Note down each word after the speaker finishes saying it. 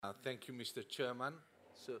Thank you, Mr. Chairman.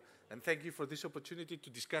 And thank you for this opportunity to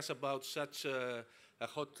discuss about such a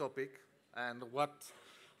hot topic and what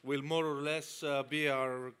will more or less be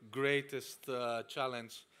our greatest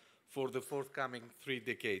challenge for the forthcoming 3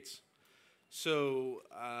 decades. So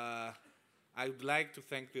I would like to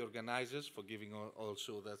thank the organizers for giving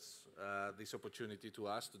also this opportunity to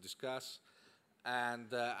us to discuss.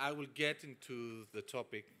 And I will get into the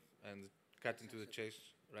topic and cut into the chase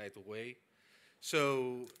right away.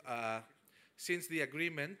 So, since the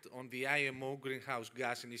agreement on the IMO greenhouse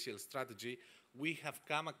gas initial strategy, we have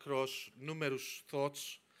come across numerous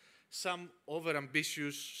thoughts, some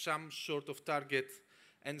overambitious, some sort of target,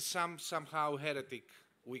 and some somehow heretic,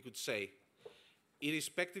 we could say.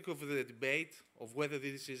 Irrespective of the debate of whether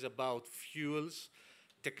this is about fuels,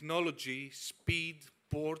 technology, speed,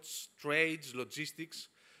 ports, trades, logistics,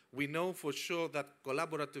 we know for sure that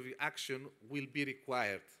collaborative action will be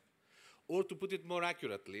required. Or to put it more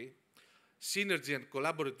accurately, synergy and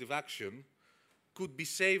collaborative action could be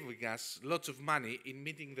saving us lots of money in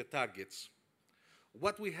meeting the targets.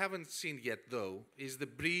 What we haven't seen yet, though, is the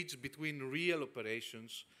bridge between real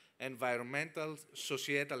operations, environmental,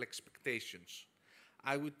 societal expectations.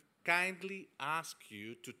 I would kindly ask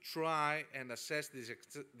you to try and assess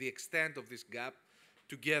the extent of this gap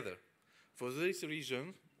together. For this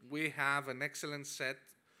reason, we have an excellent set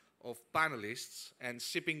of panelists and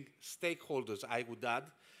shipping stakeholders, I would add,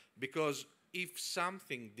 because if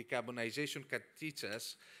something decarbonization can teach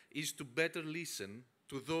us is to better listen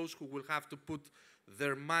to those who will have to put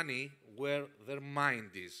their money where their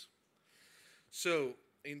mind is. So,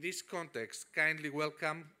 in this context, kindly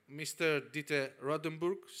welcome Mr. Dieter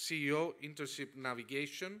Rodenburg, CEO, Intership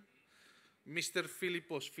Navigation, Mr.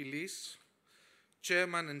 Philippos Philis,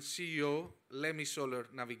 Chairman and CEO, Lemi Solar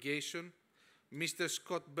Navigation, Mr.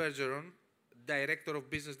 Scott Bergeron, Director of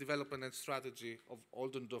Business Development and Strategy of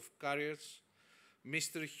Oldendorff Carriers,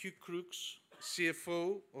 Mr. Hugh Crooks,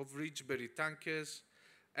 CFO of Ridgebury Tankers,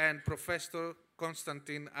 and Professor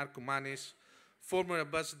Konstantin Arkomanis, former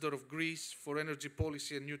Ambassador of Greece for Energy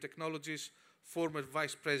Policy and New Technologies, former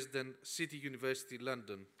Vice President, City University,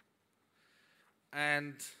 London.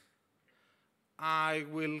 And I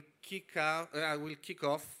will kick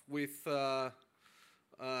off with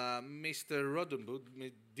Mr. Rodenburg,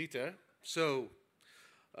 Dieter. So,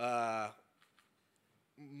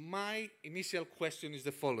 my initial question is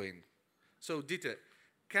the following. So, Dieter,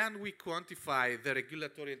 can we quantify the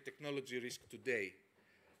regulatory and technology risk today?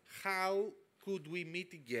 How could we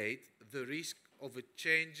mitigate the risk of a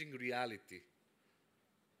changing reality?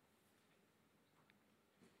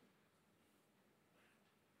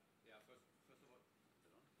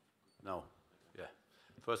 No. Yeah.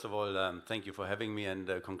 First of all, thank you for having me,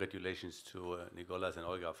 and congratulations to Nicolas and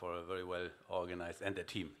Olga for a very well organized and a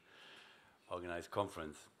team organized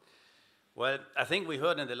conference. Well, I think we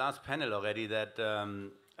heard in the last panel already that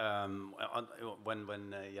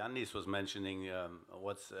when Yannis was mentioning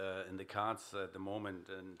what's in the cards at the moment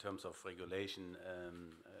in terms of regulation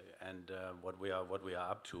and what we are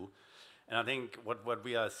up to. And I think what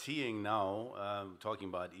we are seeing now, talking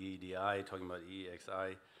about EEDI, talking about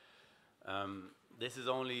EEXI, this is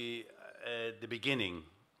only the beginning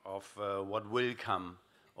of what will come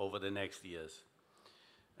over the next years.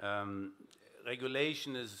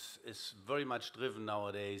 Regulation is very much driven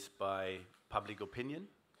nowadays by public opinion.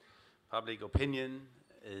 Public opinion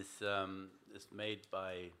is made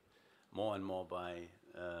by more and more by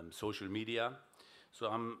social media. So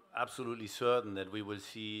I'm absolutely certain that we will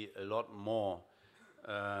see a lot more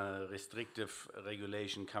restrictive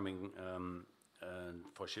regulation coming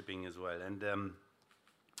for shipping as well. And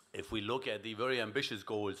if we look at the very ambitious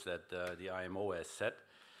goals that the IMO has set,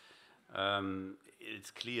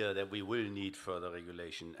 it's clear that we will need further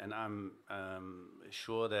regulation. And I'm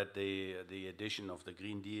sure that the addition of the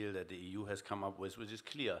Green Deal that the EU has come up with, which is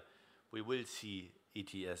clear, we will see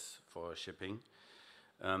ETS for shipping,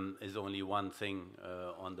 is only one thing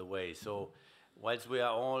on the way. So whilst we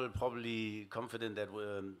are all probably confident that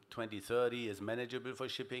 2030 is manageable for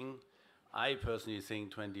shipping, I personally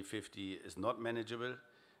think 2050 is not manageable,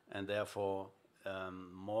 and therefore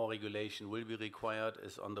more regulation will be required,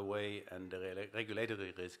 is on the way, and the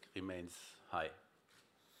regulatory risk remains high.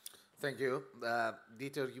 Thank you.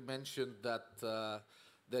 Dieter, you mentioned that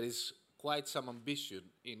there is quite some ambition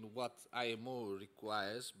in what IMO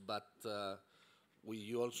requires, but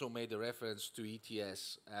you also made a reference to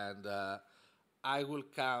ETS, and I will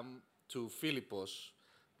come to Philippos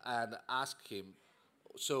and ask him,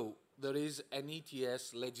 so there is an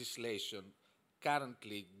ETS legislation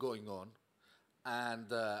currently going on,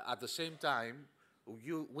 and at the same time,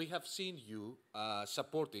 we have seen you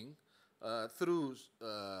supporting through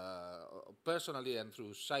personally and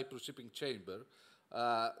through Cyprus Shipping Chamber,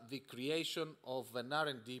 the creation of an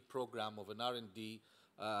R&D program, of an R&D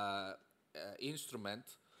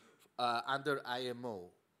instrument under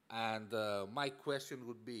IMO. And my question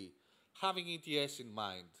would be, having ETS in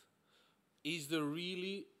mind, is there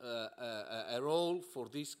really a role for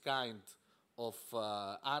this kind of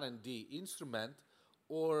R&D instrument,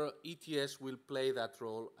 or ETS will play that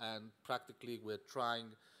role and practically we're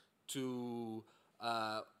trying to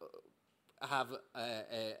have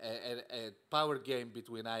a power game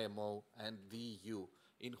between IMO and the EU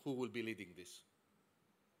in who will be leading this?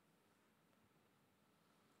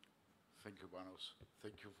 Thank you, Panos.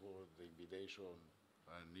 Thank you for the invitation,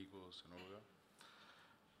 Nikos and Olga.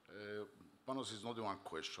 Panos is not the one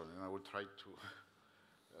question, and I will try to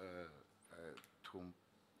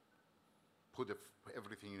put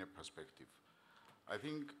everything in a perspective. I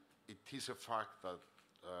think it is a fact that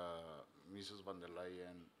Mrs. von der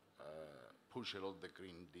Leyen pushed a lot the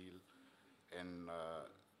Green Deal, and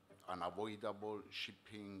unavoidable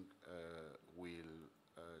shipping will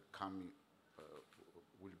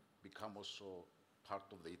become also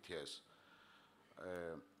part of the ETS.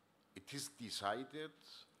 It is decided,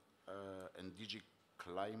 and DG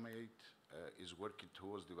Climate is working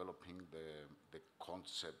towards developing the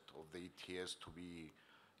concept of the ETS to be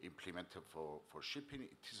implemented for shipping.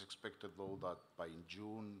 It is expected, though, that by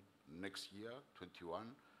June next year,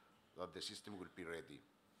 21, that the system will be ready.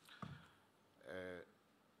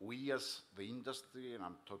 We as the industry, and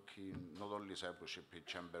I'm talking not only Cyprus Shipping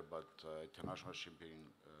Chamber, but International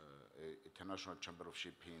Chamber of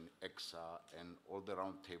Shipping, EXA, and all the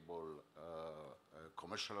roundtable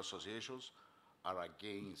commercial associations, are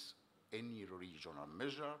against any regional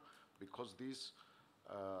measure, because this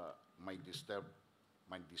might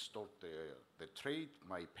distort the trade,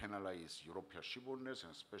 might penalize European shipowners,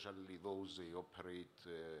 and especially those they operate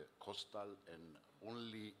coastal and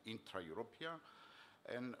only intra-European,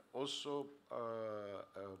 and also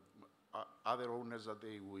other owners that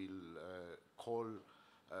they will call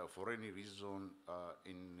for any reason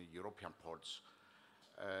in European ports.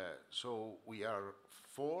 So we are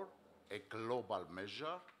for a global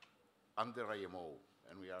measure under IMO,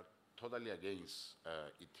 and we are totally against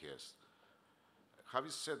ETS.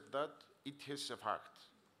 Having said that, ETS is a fact.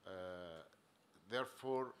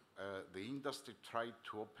 Therefore, the industry tried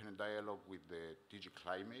to open a dialogue with the DG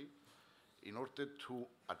Climate in order to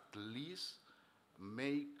at least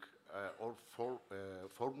make or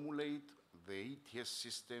formulate the ETS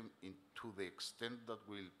system into the extent that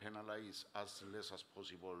will penalize as less as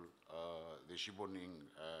possible the shipowning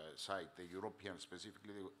side, the European,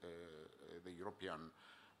 specifically the European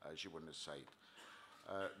shipowner side.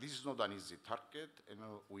 This is not an easy target, and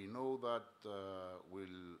we know that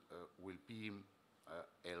will be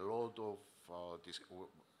a lot of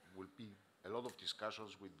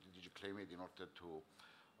discussions with DG Climate in order to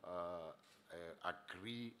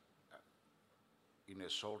agree in a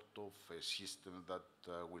sort of a system that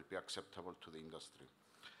will be acceptable to the industry.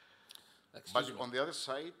 But on the other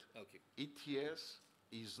side, ETS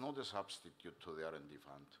is not a substitute to the R&D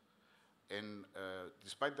fund. And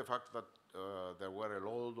despite the fact that there were a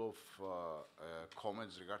lot of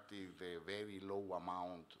comments regarding the very low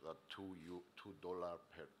amount that $2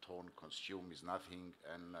 per ton consumed is nothing,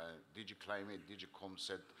 and DG Climate, DG Com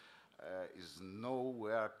said is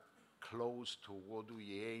nowhere close to what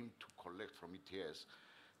we aim to collect from ETS,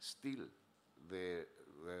 still the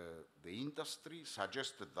industry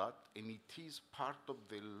suggested that, and it is part of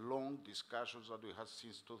the long discussions that we had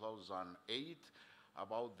since 2008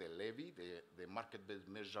 about the levy, the market-based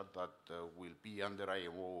measure that will be under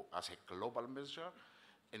IMO as a global measure.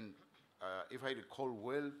 And if I recall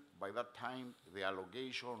well, by that time, the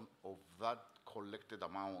allocation of that collected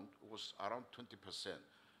amount was around 20%.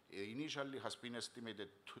 It initially has been estimated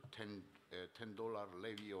to $10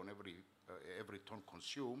 levy on every ton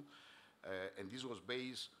consumed, and this was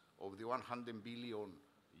based on the 100 billion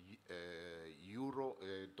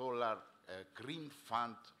dollar green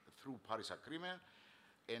fund through Paris Agreement,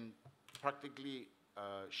 and practically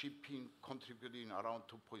shipping contributing around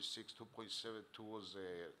 2.6, 2.7 towards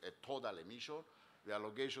a total emission. The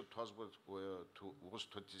allocation to us was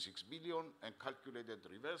 26 billion, and calculated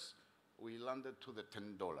reverse, we landed to the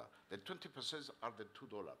 $10. The 20% are the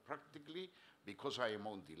 $2. Practically, because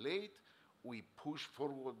IMO delayed, we push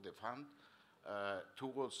forward the fund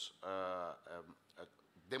towards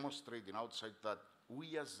demonstrating outside that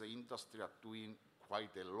we as the industry are doing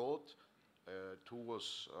quite a lot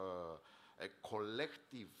towards a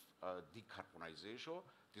collective decarbonization,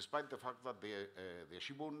 despite the fact that the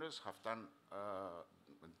ship owners have done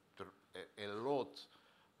a lot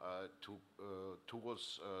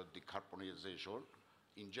towards decarbonization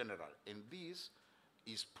in general. And this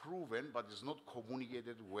is proven, but it's not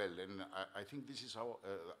communicated well. And I think this is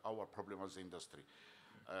our problem as the industry.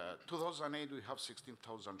 2008, we have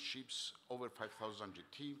 16,000 ships, over 5,000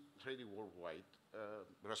 GT, trading worldwide,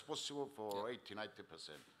 responsible for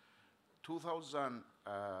 80–90%.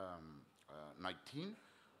 2019,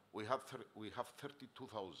 we have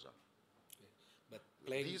 32,000. But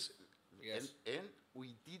playing, Yes. And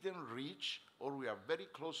we didn't reach, or we are very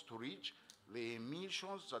close to reach, the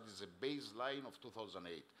emissions that is a baseline of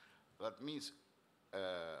 2008. That means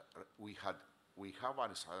we have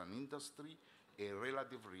as an industry a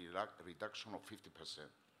relative reduction of 50%,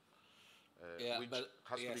 which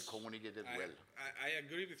has to be communicated well. I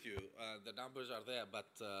agree with you. The numbers are there, but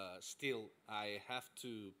still, I have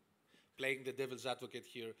to, playing the devil's advocate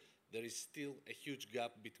here, there is still a huge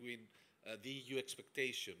gap between the EU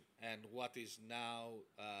expectation and what is now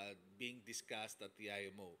being discussed at the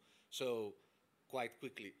IMO. So, quite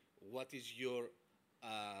quickly, what is your,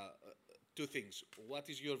 two things. What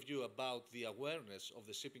is your view about the awareness of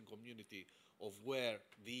the shipping community of where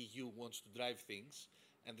the EU wants to drive things?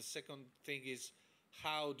 And the second thing is,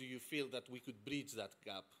 how do you feel that we could bridge that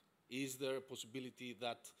gap? Is there a possibility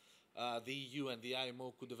that the EU and the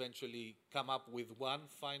IMO could eventually come up with one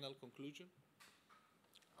final conclusion?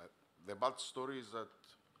 The bad story is that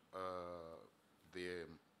the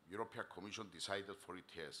European Commission decided for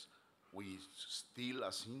ETS. We still,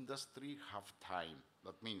 as industry, have time.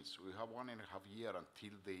 That means we have 1.5 years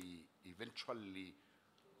until they eventually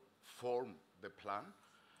form the plan,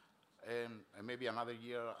 and maybe another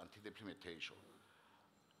year until the implementation.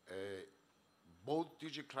 Both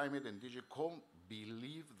DG Climate and DG Com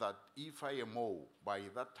believe that if IMO, by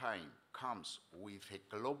that time, comes with a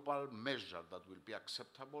global measure that will be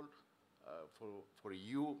acceptable for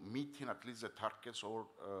EU, meeting at least the targets, or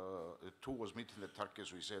towards meeting the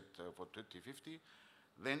targets we set for 2050,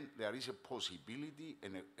 then there is a possibility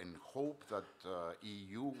and hope that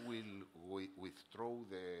EU will withdraw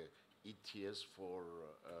the ETS for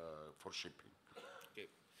shipping. Okay.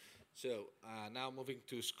 So now moving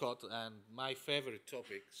to Scott and my favorite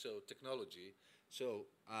topic, so technology. So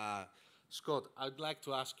Scott, I'd like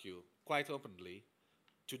to ask you quite openly.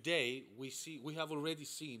 Today we have already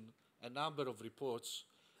seen a number of reports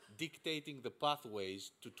dictating the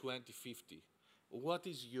pathways to 2050. What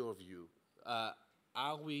is your view?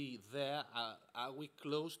 Are we there? Are we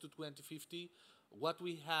close to 2050? What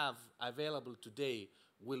we have available today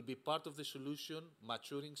will be part of the solution,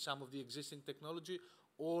 maturing some of the existing technology,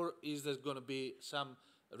 or is there going to be some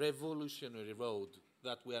revolutionary road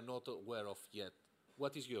that we are not aware of yet?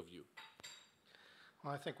 What is your view?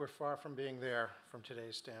 Well, I think we're far from being there from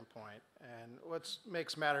today's standpoint. And what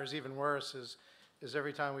makes matters even worse is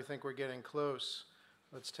every time we think we're getting close,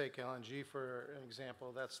 let's take LNG for an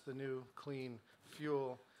example. That's the new clean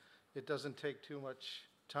fuel. It doesn't take too much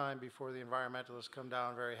time before the environmentalists come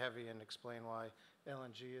down very heavy and explain why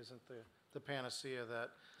LNG isn't the panacea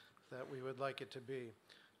that we would like it to be.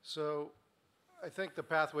 So I think the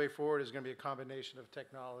pathway forward is going to be a combination of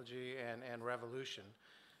technology and revolution.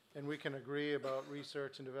 And we can agree about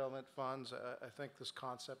research and development funds. I think this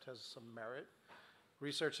concept has some merit.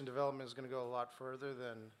 Research and development is going to go a lot further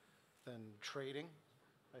than trading.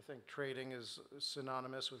 I think trading is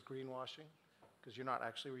synonymous with greenwashing because you're not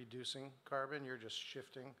actually reducing carbon, you're just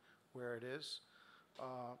shifting where it is.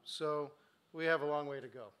 So we have a long way to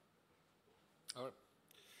go. All right.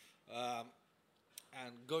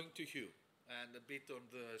 And going to Hugh, and a bit on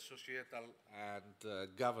the societal and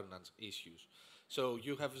governance issues. So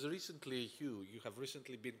you have recently, Hugh,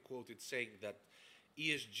 been quoted saying that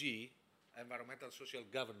ESG, environmental social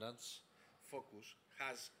governance focus,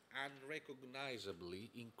 has unrecognizably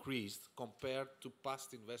increased compared to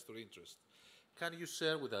past investor interest. Can you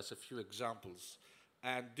share with us a few examples?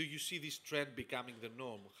 And do you see this trend becoming the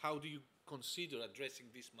norm? How do you consider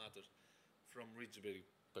addressing this matter from Ridgebury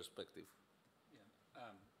perspective? Yeah,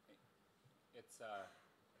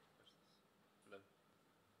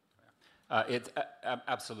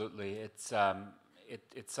 absolutely. It's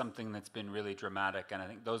something that's been really dramatic, and I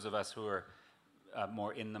think those of us who are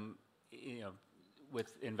more in them,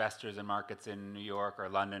 with investors and markets in New York or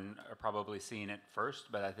London are probably seeing it first.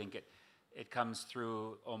 But I think it comes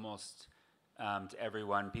through almost to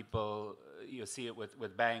everyone. People, you see it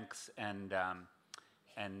with banks and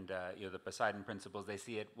the Poseidon Principles. They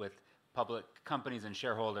see it with public companies and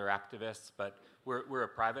shareholder activists, but we're a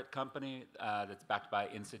private company that's backed by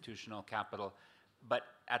institutional capital. But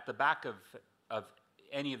at the back of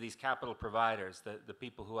any of these capital providers, the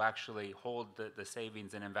people who actually hold the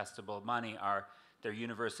savings and investable money are their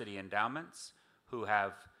university endowments, who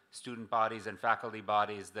have student bodies and faculty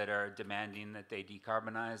bodies that are demanding that they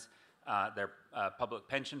decarbonize. Their public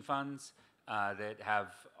pension funds that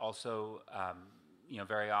have also,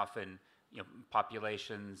 very often,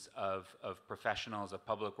 populations of professionals, of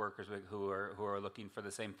public workers who are looking for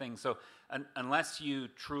the same thing. So unless you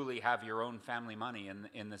truly have your own family money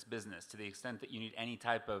in this business, to the extent that you need any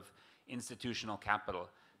type of institutional capital,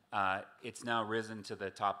 it's now risen to the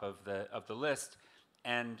top of the list.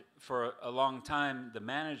 And for a long time, the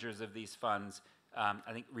managers of these funds,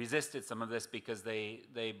 I think, resisted some of this because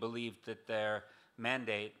they believed that their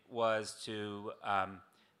mandate was to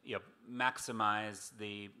maximize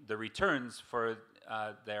the returns for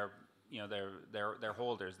their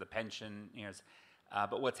holders, the pensioners.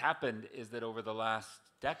 But what's happened is that over the last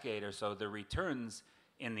decade or so, the returns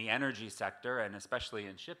in the energy sector, and especially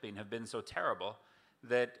in shipping, have been so terrible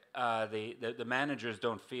that the managers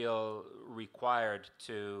don't feel required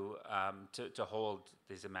to hold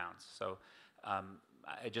these amounts. So I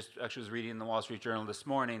just actually was reading in the Wall Street Journal this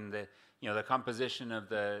morning the composition of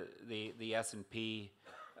the S&P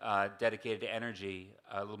dedicated to energy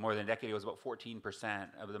a little more than a decade ago was about 14%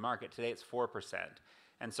 of the market. Today it's 4%.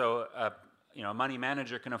 And so a money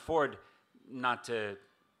manager can afford not to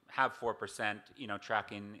have 4%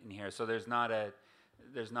 tracking in here. So there's not a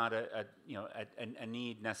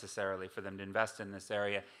need necessarily for them to invest in this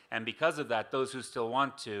area. And because of that, those who still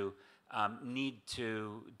want to need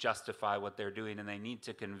to justify what they're doing, and they need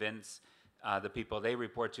to convince the people they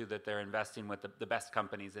report to that they're investing with the best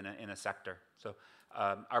companies in a sector. So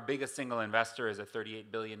our biggest single investor is a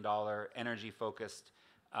 $38 billion energy-focused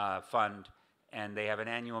fund, and they have an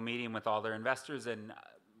annual meeting with all their investors. And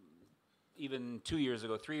even 2 years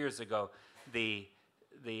ago, 3 years ago, the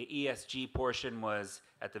ESG portion was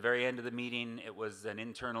at the very end of the meeting. It was an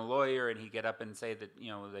internal lawyer, and he'd get up and say that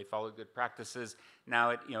they followed good practices.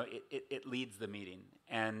 Now it leads the meeting,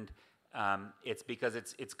 and it's because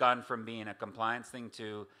it's gone from being a compliance thing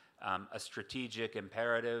to a strategic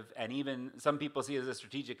imperative, and even some people see it as a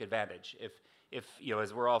strategic advantage. If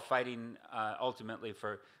as we're all fighting ultimately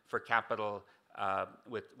for capital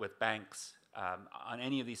with banks on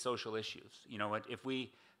any of these social issues, if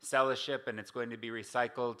we sell a ship and it's going to be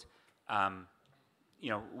recycled,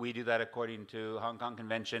 we do that according to Hong Kong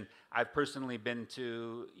Convention. I've personally been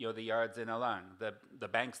to the yards in Alang. The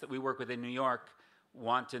banks that we work with in New York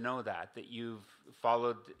want to know that you've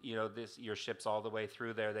followed your ships all the way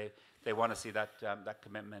through there. They want to see that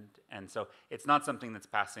commitment, and so it's not something that's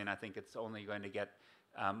passing. I think it's only going to get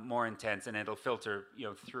more intense, and it'll filter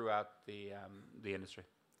throughout the industry.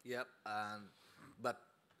 Yep, but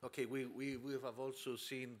okay, we have also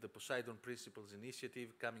seen the Poseidon Principles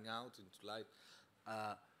initiative coming out into light.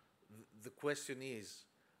 The question is,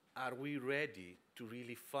 are we ready to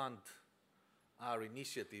really fund our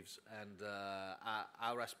initiatives and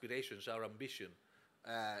our aspirations, our ambition,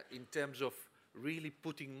 in terms of really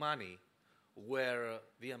putting money where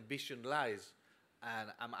the ambition lies?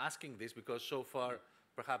 And I'm asking this because so far,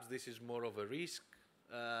 perhaps this is more of a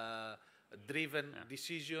risk-driven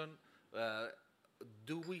decision.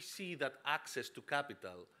 Do we see that access to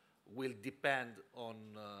capital will depend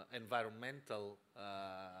on environmental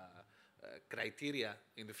criteria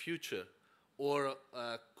in the future? Or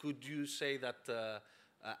could you say that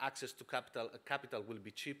access to capital will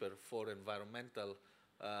be cheaper for environmental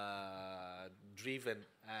driven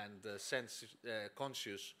and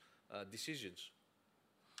conscious decisions?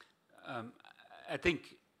 I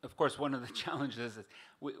think, of course, one of the challenges is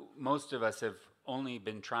most of us have only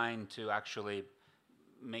been trying to actually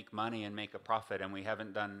make money and make a profit, and we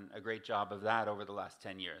haven't done a great job of that over the last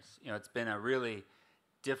 10 years. It's been a really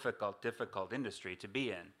difficult industry to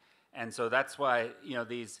be in. And so that's why you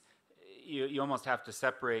almost have to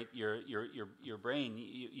separate your brain.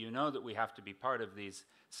 You know that we have to be part of these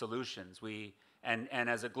solutions. And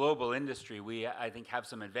as a global industry, we, I think, have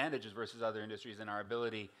some advantages versus other industries in our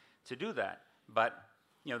ability to do that. But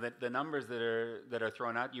the numbers that are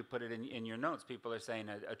thrown out, you put it in your notes. People are saying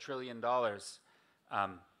 $1 trillion.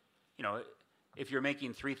 If you're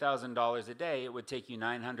making $3,000 a day, it would take you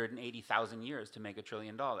 980,000 years to make $1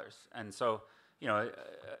 trillion. And so,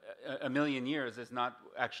 a million years is not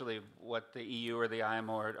actually what the EU or the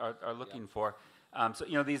IMO are looking for. So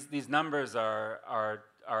these numbers are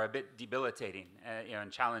a bit debilitating,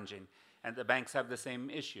 and challenging. And the banks have the same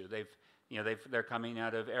issue. They're coming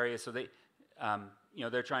out of areas, so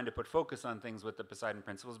they're trying to put focus on things with the Poseidon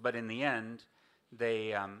Principles. But in the end,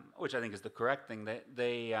 they, which I think is the correct thing,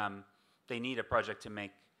 they need a project to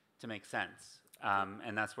make sense,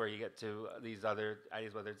 and that's where you get to these other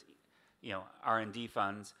ideas, whether it's R&D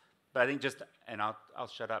funds. But I think and I'll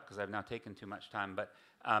shut up because I've now taken too much time. But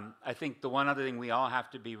I think the one other thing we all have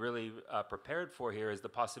to be really prepared for here is the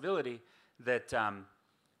possibility that,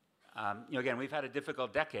 again, we've had a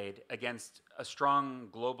difficult decade against a strong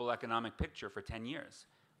global economic picture for 10 years.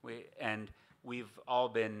 We've all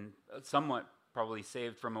been somewhat probably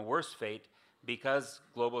saved from a worse fate because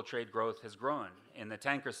global trade growth has grown. In the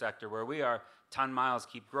tanker sector where we are, ton miles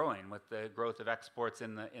keep growing with the growth of exports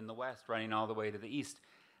in the West running all the way to the East.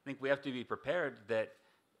 I think we have to be prepared that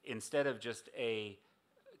instead of just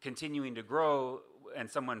continuing to grow and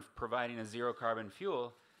someone providing a zero carbon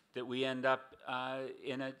fuel, that we end up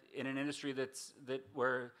in an industry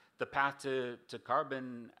where the path to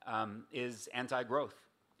carbon is anti-growth,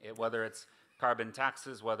 whether it's carbon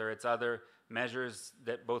taxes, whether it's other measures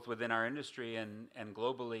that both within our industry and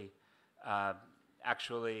globally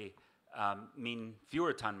actually mean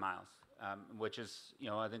fewer ton miles, which is,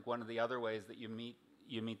 I think one of the other ways that you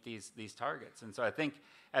meet these targets. And so I think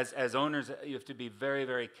as owners, you have to be very,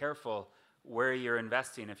 very careful where you're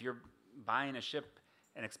investing. If you're buying a ship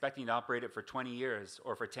and expecting to operate it for 20 years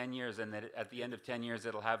or for 10 years, and that at the end of 10 years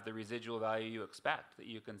it'll have the residual value you expect that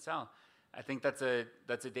you can sell, I think that's a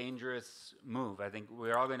dangerous move. I think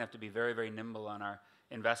we're all going to have to be very, very nimble on our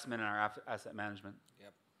investment and our asset management.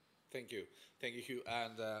 Yep. Thank you, Hugh.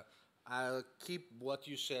 And I'll keep what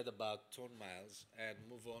you said about ton miles and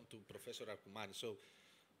move on to Professor Arkoumani. So,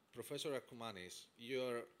 Professor Arkoumani,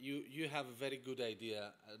 you have a very good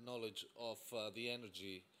idea, knowledge of the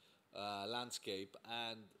energy landscape,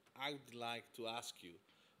 and I would like to ask you,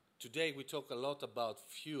 today we talk a lot about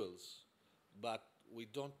fuels, but we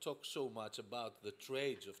don't talk so much about the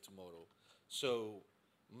trades of tomorrow. So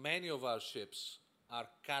many of our ships are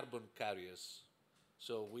carbon carriers.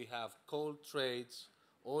 So we have coal trades,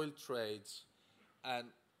 oil trades, and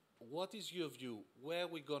what is your view? Where are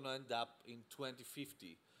we going to end up in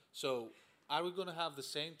 2050? So are we going to have the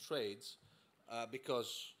same trades?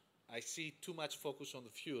 Because I see too much focus on the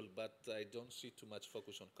fuel, but I don't see too much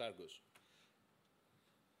focus on cargoes.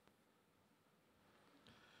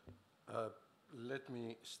 Let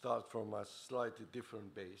me start from a slightly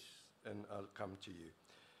different base, and I'll come to you.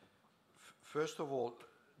 First of all,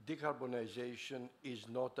 decarbonization is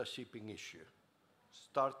not a shipping issue.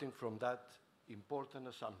 Starting from that important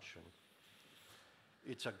assumption.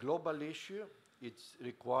 It's a global issue. It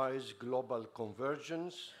requires global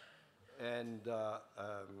convergence and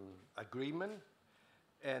agreement,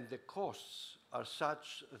 and the costs are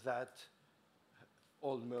such that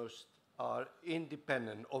almost are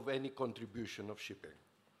independent of any contribution of shipping.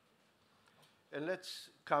 And let's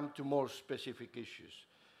come to more specific issues.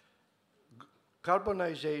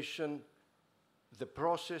 Carbonization, the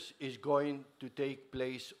process is going to take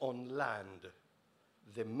place on land.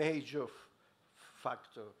 The major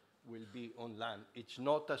factor will be on land. It's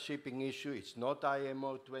not a shipping issue, it's not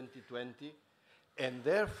IMO 2020, and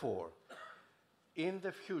therefore, in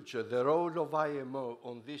the future, the role of IMO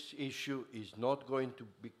on this issue is not going to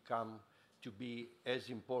be as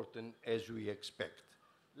important as we expect.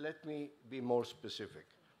 Let me be more specific.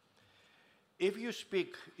 If you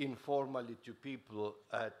speak informally to people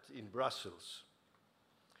in Brussels,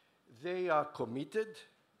 they are committed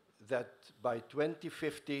that by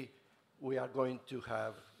 2050 we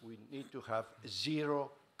need to have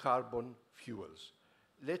zero carbon fuels.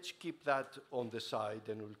 Let's keep that on the side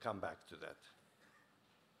and we'll come back to that.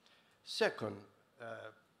 Second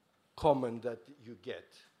comment that you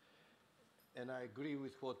get, and I agree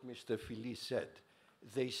with what Mr. Philly said,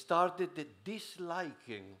 they started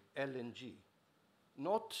disliking LNG,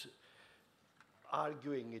 not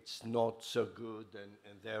arguing it's not so good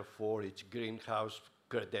and therefore it's greenhouse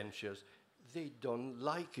credentials. They don't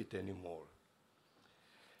like it anymore.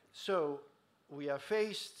 So we are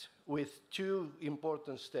faced with two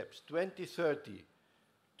important steps. 2030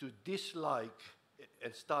 to dislike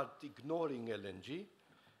and start ignoring LNG,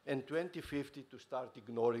 and 2050 to start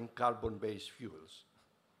ignoring carbon-based fuels.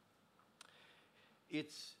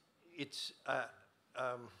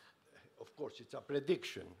 Of course, it's a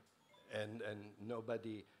prediction, and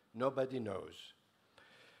nobody knows.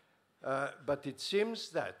 But it seems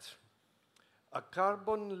that a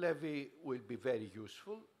carbon levy will be very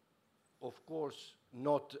useful. Of course,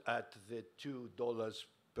 not at the $2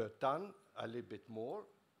 per ton, a little bit more,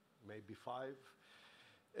 maybe $5.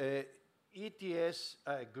 ETS,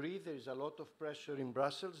 I agree, there is a lot of pressure in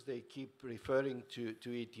Brussels. They keep referring to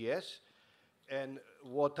ETS. And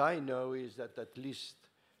what I know is that at least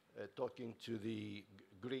talking to the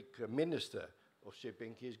Greek minister of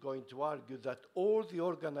shipping, he's going to argue that all the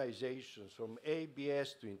organizations from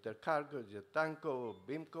ABS to Intercargo, Tanco,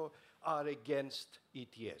 BIMCO, are against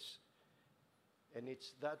ETS. And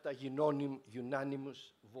it's that a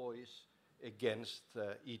unanimous voice against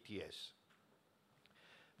ETS.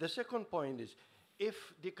 The second point is,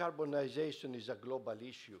 if decarbonization is a global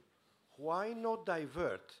issue, why not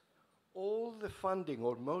divert all the funding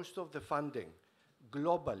or most of the funding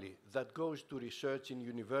globally that goes to research in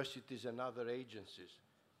universities and other agencies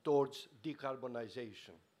towards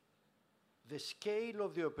decarbonization? The scale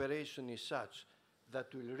of the operation is such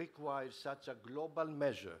that will require such a global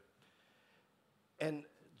measure. And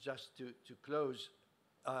just to close,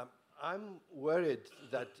 I'm worried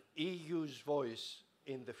that EU's voice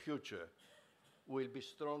in the future will be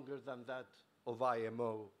stronger than that of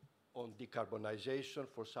IMO on decarbonization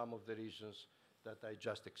for some of the reasons that I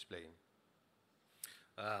just explained.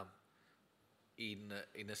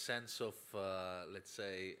 In a sense of, let's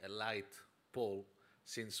say, a light poll,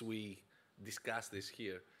 since we discussed this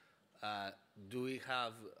here, do we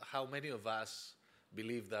have, how many of us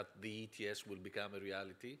believe that the ETS will become a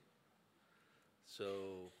reality?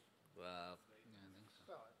 So,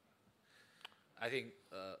 I think,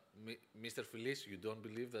 Mr. Felice, you don't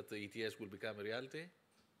believe that the ETS will become a reality?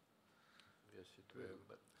 Yes, it will,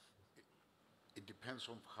 but It depends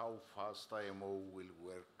on how fast IMO will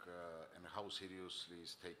work and how seriously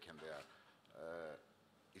it's taken there.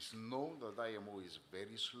 It's known that IMO is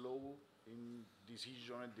very slow in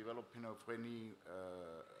decision and developing of any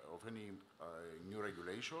new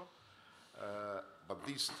regulation. But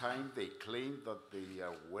this time they claim that they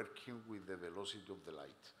are working with the velocity of the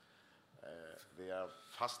light. They are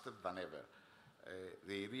faster than ever.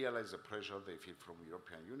 They realize the pressure they feel from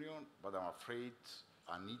European Union, but I'm afraid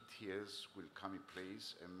an ETS will come in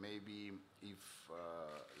place, and maybe if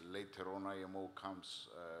later on IMO comes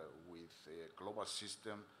with a global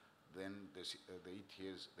system, then the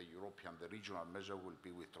ETS, the European, the regional measure will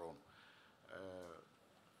be withdrawn.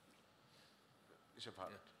 It's a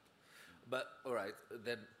fact. Yeah. But, all right,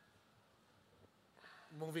 then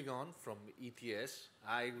moving on from ETS,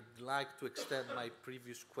 I would like to extend my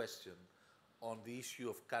previous question on the issue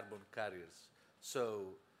of carbon carriers.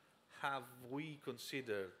 So, have we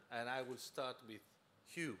considered, and I will start with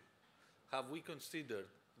Hugh, have we considered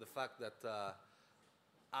the fact that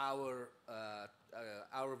our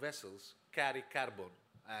vessels carry carbon?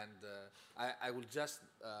 And I will just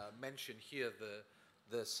mention here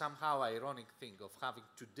the somehow ironic thing of having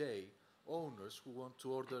today owners who want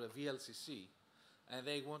to order a VLCC, and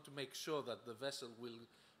they want to make sure that the vessel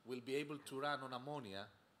will be able to run on ammonia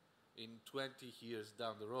in 20 years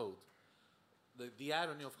down the road. The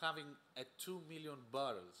irony of having a 2 million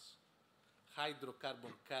barrels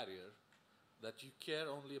hydrocarbon carrier that you care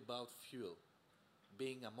only about fuel,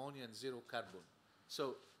 being ammonia and zero carbon.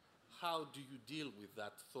 So how do you deal with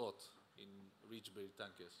that thought in Ridgebury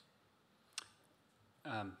Tankers?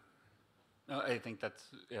 No, I think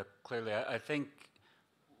that's clearly. I think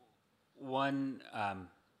one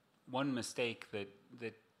mistake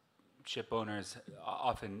that ship owners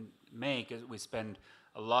often make is we spend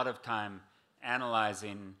a lot of time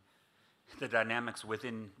analyzing the dynamics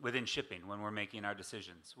within shipping when we're making our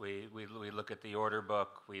decisions. We look at the order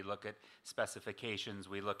book, we look at specifications,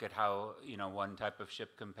 we look at how one type of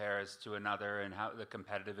ship compares to another and how the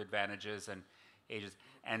competitive advantages and ages,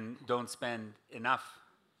 and don't spend enough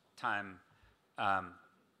time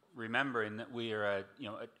remembering that we are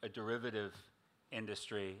a derivative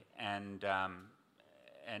industry, and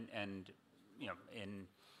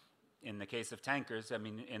in the case of tankers, I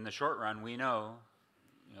mean, in the short run, we know,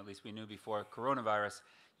 at least we knew before coronavirus,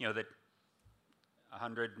 that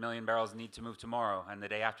 100 million barrels need to move tomorrow, and the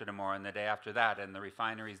day after tomorrow, and the day after that, and the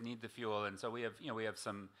refineries need the fuel, and so we have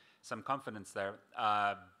some confidence there.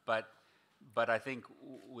 But I think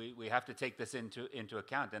we have to take this into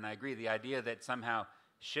account, and I agree. The idea that somehow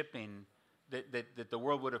shipping, that the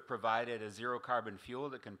world would have provided a zero carbon fuel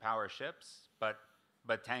that can power ships, but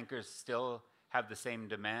tankers still have the same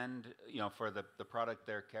demand, for the product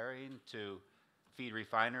they're carrying to feed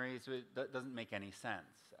refineries. That doesn't make any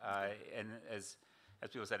sense. And as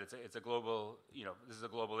people said, it's a global, this is a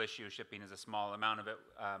global issue. Shipping is a small amount of it.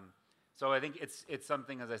 So I think it's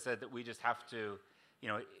something, as I said, that we just have to,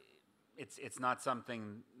 it's not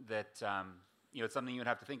something that, it's something you'd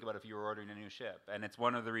have to think about if you were ordering a new ship. And it's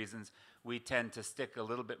one of the reasons we tend to stick a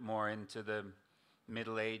little bit more into the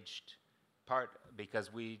middle-aged part,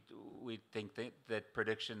 because we think that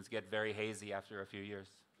predictions get very hazy after a few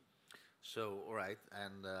years. So, all right,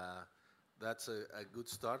 and that's a good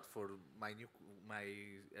start for my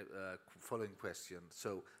following question.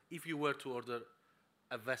 So, if you were to order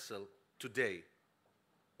a vessel today,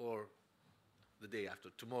 or the day after,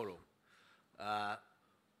 tomorrow,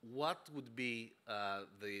 what would be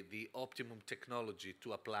the optimum technology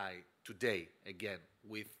to apply today, again,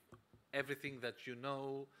 with everything that you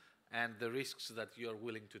know and the risks that you are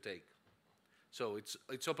willing to take. So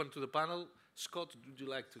it's open to the panel. Scott, would you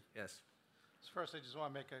like to? Yes. So first, I just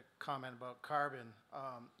want to make a comment about carbon.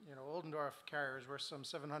 Oldendorff carriers, we're some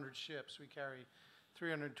 700 ships. We carry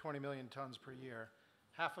 320 million tons per year.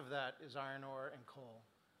 Half of that is iron ore and coal,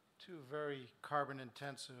 two very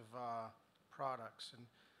carbon-intensive products. And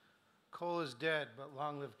coal is dead, but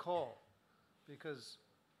long live coal, because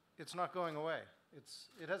it's not going away.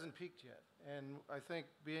 It hasn't peaked yet. And I think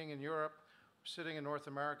being in Europe, sitting in North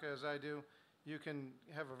America as I do, you can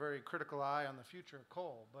have a very critical eye on the future of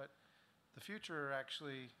coal. But the future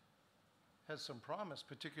actually has some promise,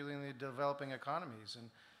 particularly in the developing economies. And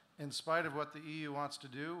in spite of what the EU wants to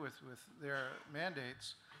do with their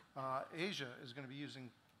mandates, Asia is going to be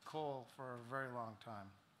using coal for a very long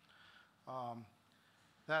time.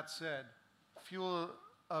 That said, fuel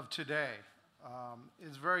of today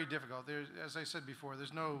is very difficult. As I said before,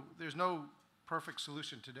 there's no perfect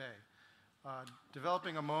solution today.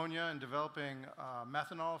 Developing ammonia and developing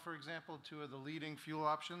methanol, for example, two of the leading fuel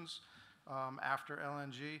options after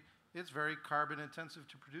LNG, it's very carbon intensive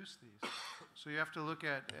to produce these. So you have to look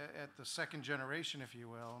at the second generation, if you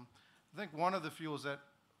will. I think one of the fuels that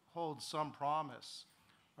holds some promise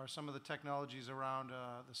are some of the technologies around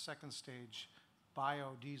the second stage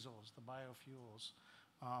biodiesels, the biofuels,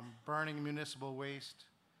 burning municipal waste,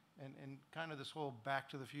 and kind of this whole back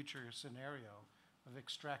to the future scenario of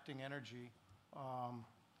extracting energy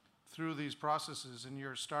through these processes, and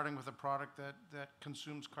you're starting with a product that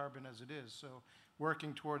consumes carbon as it is. So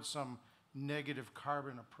working towards some negative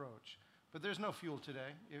carbon approach. But there's no fuel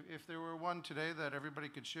today. If there were one today that everybody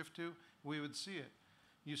could shift to, we would see it.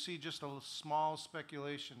 You see just a small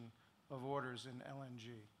speculation of orders in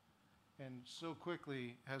LNG. And so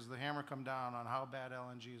quickly has the hammer come down on how bad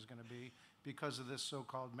LNG is going to be because of this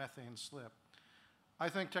so-called methane slip. I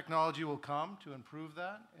think technology will come to improve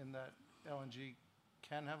that, and that LNG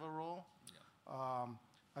can have a role. Yeah.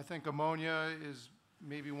 I think ammonia is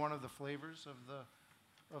maybe one of the flavors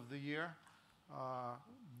of the year,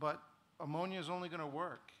 but ammonia is only going to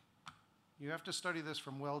work. You have to study this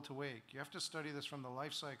from well to wake. You have to study this from the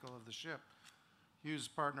life cycle of the ship. Hughes'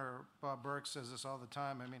 partner, Bob Burke, says this all the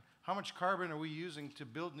time. I mean, how much carbon are we using to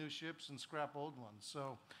build new ships and scrap old ones?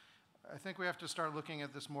 So I think we have to start looking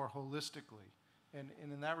at this more holistically. And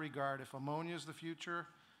in that regard, if ammonia is the future,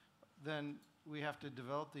 then we have to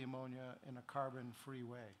develop the ammonia in a carbon-free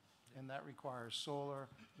way. And that requires solar,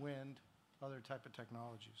 wind, other type of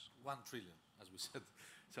technologies. 1 trillion, as we said.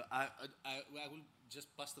 So I will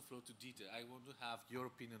just pass the floor to Dieter. I want to have your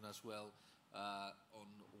opinion as well on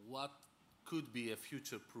what could be a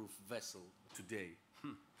future-proof vessel today.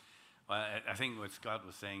 Well, I think what Scott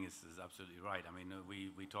was saying is absolutely right. I mean,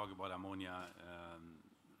 we talk about ammonia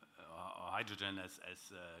or hydrogen as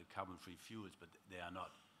carbon-free fuels, but they are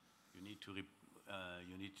not. You need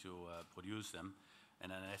to produce them,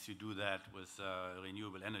 and unless you do that with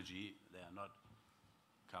renewable energy, they are not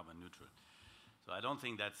carbon neutral. So I don't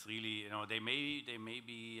think that's really, they may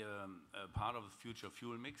be a part of future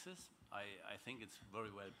fuel mixes. I think it's very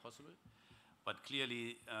well possible. But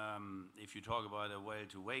clearly, if you talk about a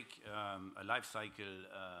well-to-wake, a life cycle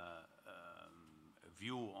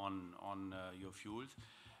view on your fuels,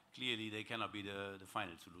 clearly they cannot be the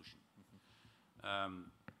final solution. Mm-hmm.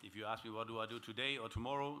 If you ask me what do I do today or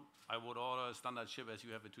tomorrow, I would order a standard ship as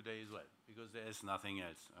you have it today as well, because there is nothing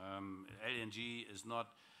else. LNG is not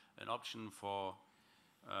an option for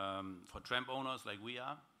tramp owners like we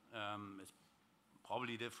are. It's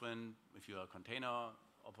probably different if you're a container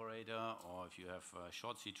operator or if you have a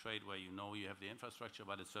short sea trade where you have the infrastructure,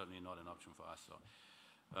 but it's certainly not an option for us. So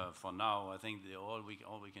for now, I think all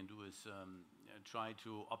we can do is try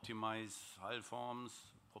to optimize hull forms,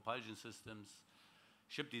 propulsion systems,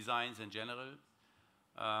 ship designs in general,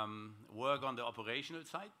 work on the operational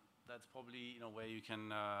side. That's probably where you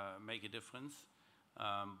can make a difference.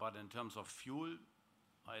 But in terms of fuel,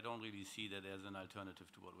 I don't really see that there's an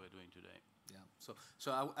alternative to what we're doing today. Yeah.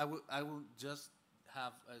 So I will just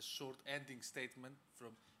have a short ending statement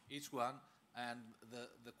from each one, and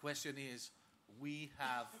the question is: we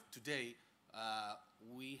have today a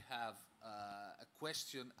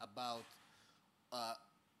question about $1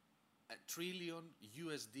 trillion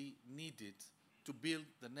needed to build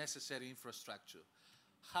the necessary infrastructure.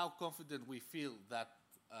 How confident we feel that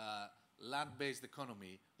land-based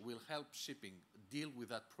economy will help shipping deal with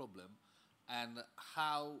that problem, and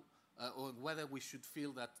how, or whether we should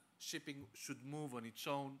feel that shipping should move on its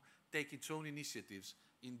own, take its own initiatives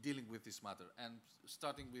in dealing with this matter. And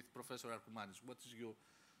starting with Professor Arkoumaniis, what is your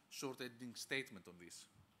short ending statement on this?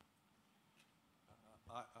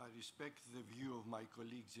 I respect the view of my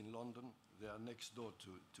colleagues in London. They are next door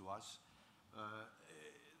to us.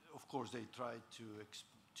 Of course, they try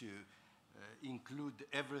to include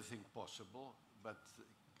everything possible, but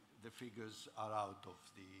the figures are out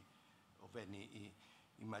of any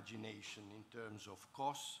imagination in terms of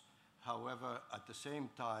costs. However, at the same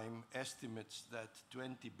time, estimates that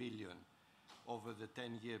 20 billion over the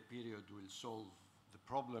 10-year period will solve the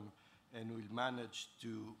problem and will manage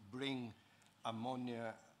to bring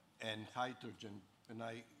ammonia and hydrogen, and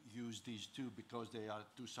I use these two because they are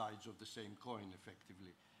two sides of the same coin,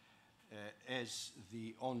 effectively, as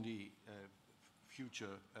the only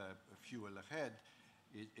future fuel ahead.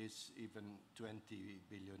 It's even 20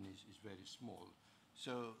 billion is very small.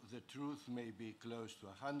 So the truth may be close to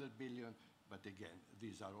 100 billion, but again,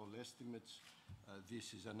 these are all estimates.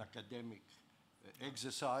 This is an academic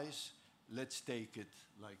exercise. Let's take it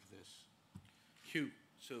like this. Hugh,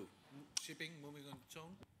 so shipping, moving on its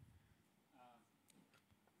own.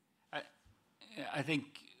 I think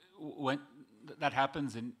when that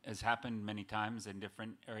happens and has happened many times in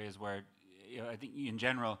different areas where, I think in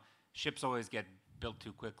general, ships always get built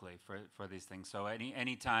too quickly for these things. So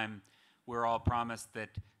any time we're all promised that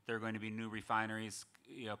there are going to be new refineries,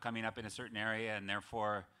 coming up in a certain area, and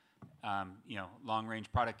therefore,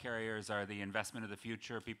 long-range product carriers are the investment of the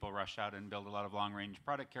future. People rush out and build a lot of long-range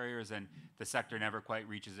product carriers, and the sector never quite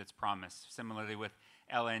reaches its promise. Similarly with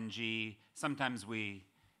LNG, sometimes we,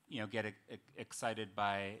 get excited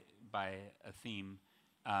by a theme.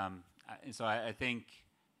 So I think,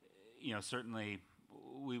 certainly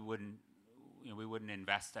we wouldn't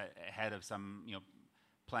invest ahead of some,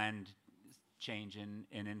 planned change in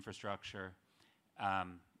infrastructure. I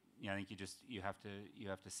think you have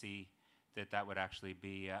to see that would actually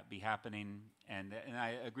be happening. And I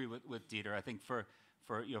agree with Dieter. I think for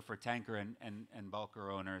tanker and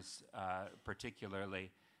bulker owners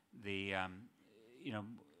particularly,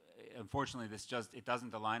 unfortunately it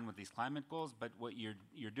doesn't align with these climate goals. But what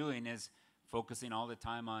you're doing is focusing all the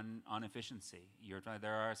time on efficiency.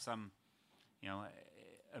 There are some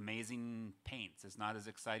amazing paints. It's not as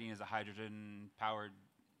exciting as a hydrogen-powered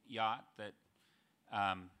yacht that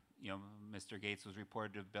Mr. Gates was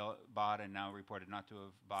reported to have bought and now reported not to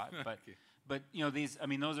have bought. But Okay. but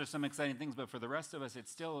those are some exciting things. But for the rest of us,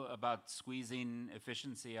 it's still about squeezing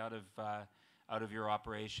efficiency out of your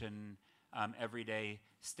operation every day,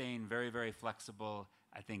 staying very, very flexible.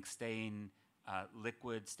 I think staying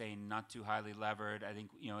liquid, staying not too highly levered. I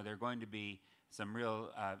think there are going to be some real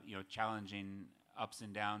challenging ups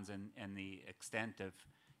and downs, and the extent of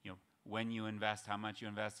when you invest, how much you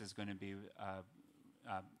invest is going to be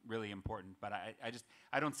really important. But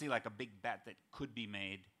I don't see like a big bet that could be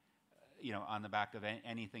made on the back of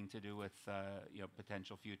anything to do with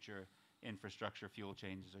potential future infrastructure fuel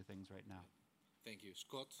changes or things right now. Thank you.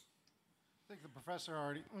 Scott? I think the professor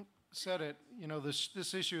already said it.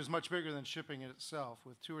 This issue is much bigger than shipping itself.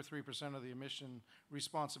 With 2 or 3% of the emission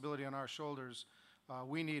responsibility on our shoulders,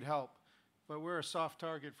 we need help. But we're a soft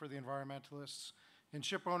target for the environmentalists. And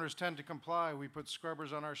ship owners tend to comply. We put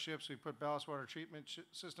scrubbers on our ships. We put ballast water treatment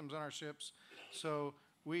systems on our ships. So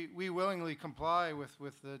we willingly comply with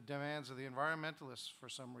the demands of the environmentalists for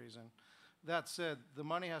some reason. That said, the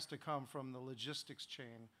money has to come from the logistics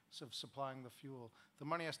chain of supplying the fuel. The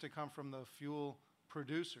money has to come from the fuel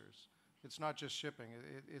producers. It's not just shipping.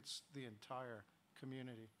 It's the entire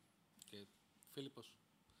community. Okay. Philippos?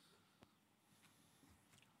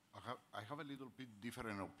 I have a little bit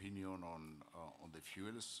different opinion on the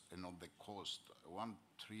fuels and on the cost. 1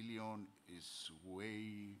 trillion is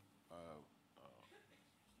way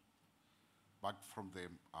back from the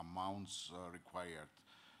amounts required.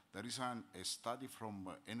 There is a study from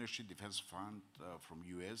Energy Defense Fund from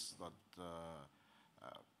US that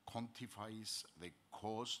quantifies the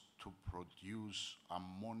cost to produce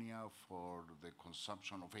ammonia for the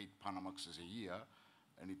consumption of 8 Panamaxes a year,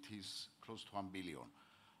 and it is close to 1 billion.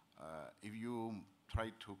 If you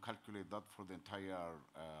try to calculate that for the entire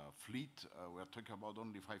fleet, we are talking about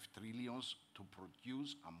only 5 trillions to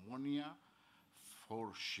produce ammonia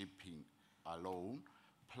for shipping alone,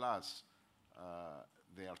 plus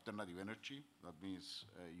the alternative energy. That means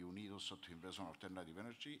you need also to invest on alternative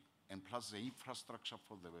energy, and plus the infrastructure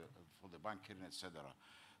for the bunkering, etc.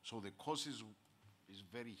 So the cost is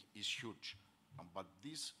huge, but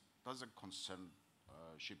this doesn't concern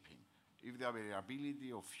shipping. If the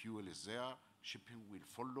availability of fuel is there, shipping will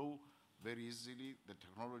follow very easily. The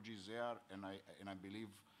technology is there, and I believe,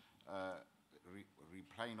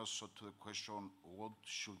 replying also to the question, what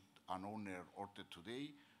should an owner order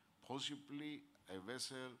today? Possibly a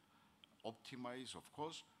vessel optimized, of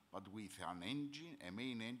course, but with an engine, a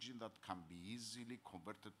main engine that can be easily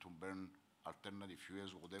converted to burn alternative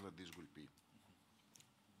fuels, whatever this will be.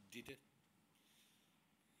 Dieter?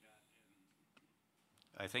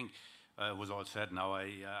 I think it was all said now.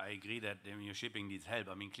 I agree that your shipping needs help.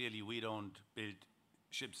 I mean, clearly we don't build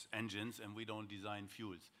ships' engines and we don't design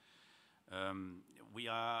fuels. We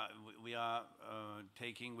are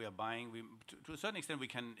buying. To a certain extent, we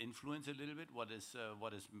can influence a little bit what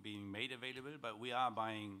is being made available, but we are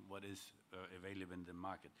buying what is available in the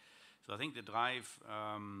market. So I think the drive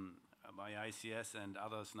by ICS and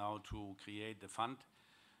others now to create the fund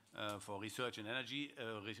for research and energy,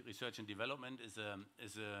 research and development is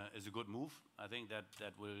a good move. I think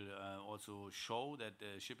that will also show that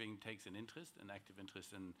shipping takes an active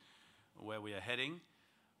interest in where we are heading.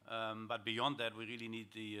 But beyond that, we really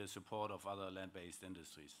need the support of other land-based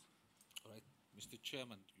industries. All right. Mr.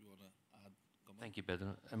 Chairman, you want to add? Thank you,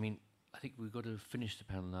 Pedro. I mean, I think we've got to finish the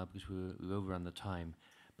panel now because we've overrun the time.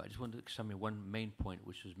 But I just want to examine one main point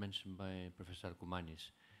which was mentioned by Professor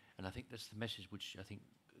Arkoumaniis. And I think that's the message which I think,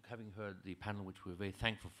 having heard the panel, which we're very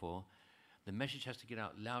thankful for, the message has to get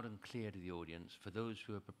out loud and clear to the audience for those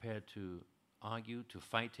who are prepared to argue, to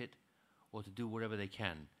fight it, or to do whatever they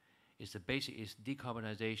can. Is the basic is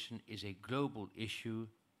decarbonization is a global issue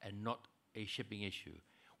and not a shipping issue.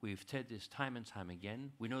 We've said this time and time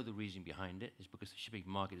again. We know the reason behind it is because the shipping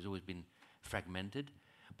market has always been fragmented.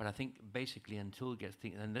 But I think basically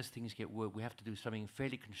unless things get worse, we have to do something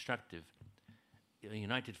fairly constructive, a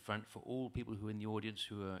united front for all people who are in the audience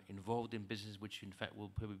who are involved in business, which in fact will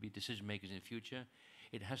probably be decision makers in the future.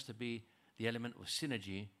 It has to be the element of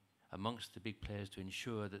synergy amongst the big players to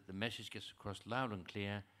ensure that the message gets across loud and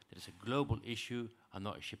clear that it's a global issue and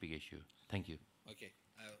not a shipping issue. Thank you. Okay,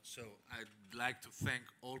 so I'd like to thank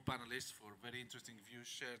all panelists for very interesting views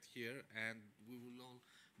shared here, and we will all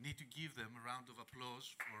need to give them a round of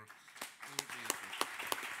applause for all the efforts.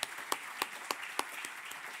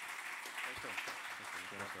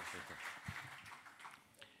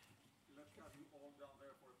 Let's have you all down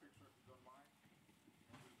there for a picture if you don't mind.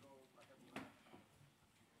 We'll go ahead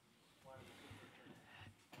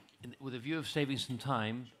and With a view of saving some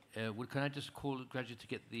time, can I just call gradually to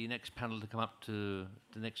get the next panel to come up to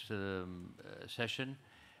the next session?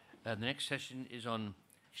 The next session is on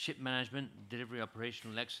ship management, delivery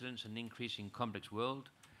operational excellence, and increasing complex world.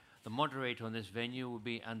 The moderator on this venue will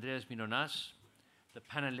be Andreas Minonas. The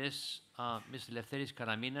panelists are Mr. Lefteris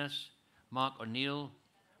Karaminas, Mark O'Neill,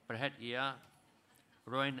 Berhet Ia,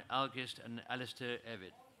 Rowan Algist, and Alistair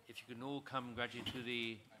Evitt. If you can all come gradually to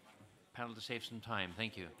the panel to save some time.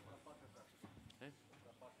 Thank you.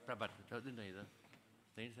 Prapat, didn't know either.